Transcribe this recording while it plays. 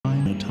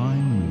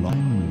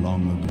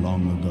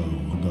long ago.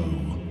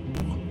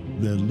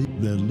 There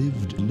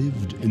lived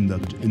in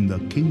the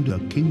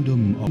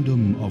kingdom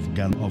of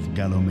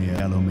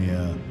Gallomere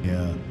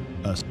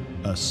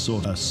a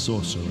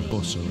sorcerer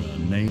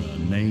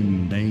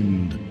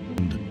named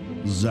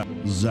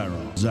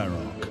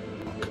Zarok.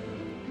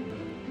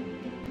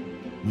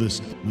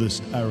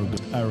 This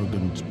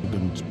arrogant,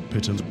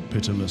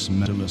 pitiless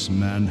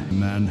man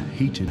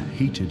hated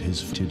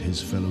his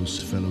fellow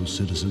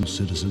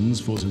citizens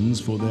for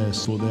their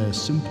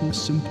simple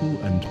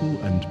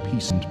and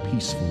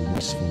peaceful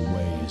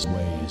ways.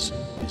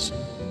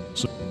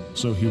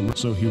 So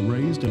he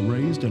raised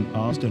an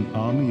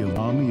army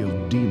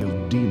of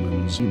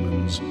demons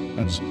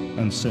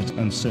and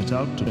set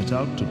out to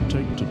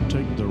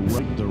take the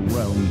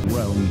realm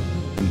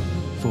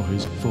for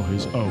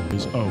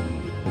his own.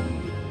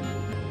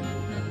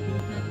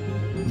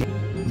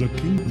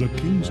 The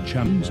king's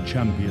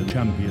champion,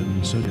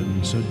 Sir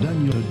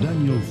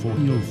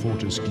Daniel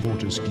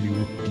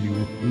Fortescue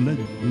led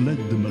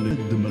the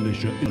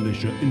militia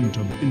into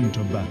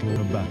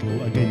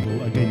battle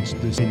against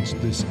this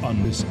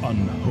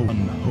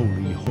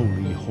unholy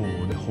horde.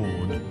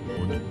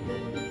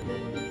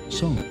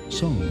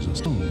 Songs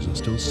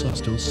are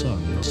still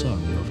sung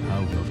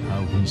of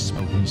how he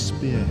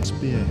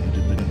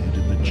spearheaded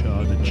the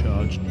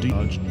charge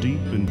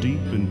deep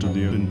into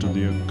the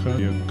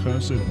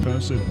accursed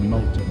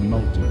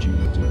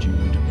multitude.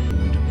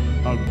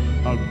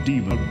 How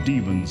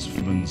demons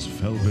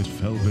fell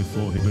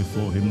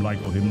before him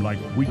like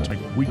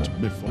wheat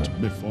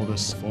before the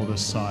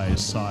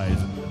scythe,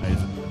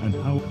 and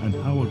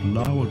how at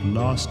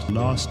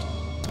last.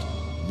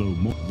 Though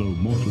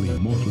mortally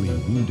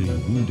wounded,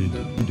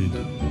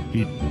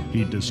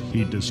 he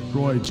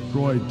destroyed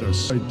the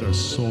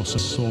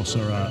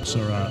sorcerer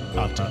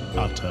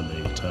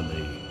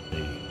utterly.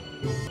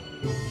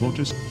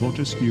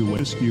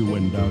 Fortescue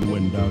went down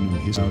in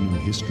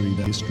history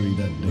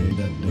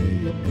that day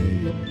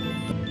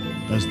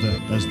as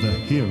the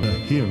hero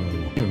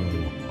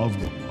of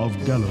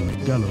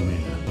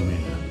Gallomere,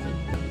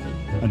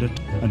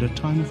 and a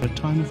time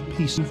of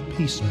peace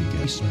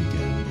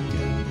began.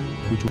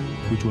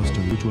 Which was to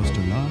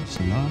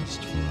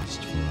last for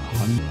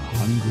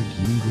 100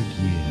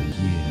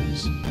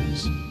 years.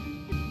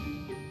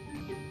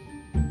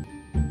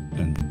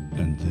 And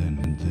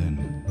then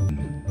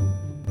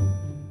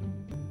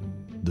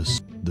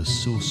the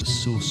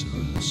sorcerer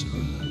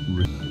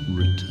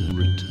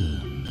returned.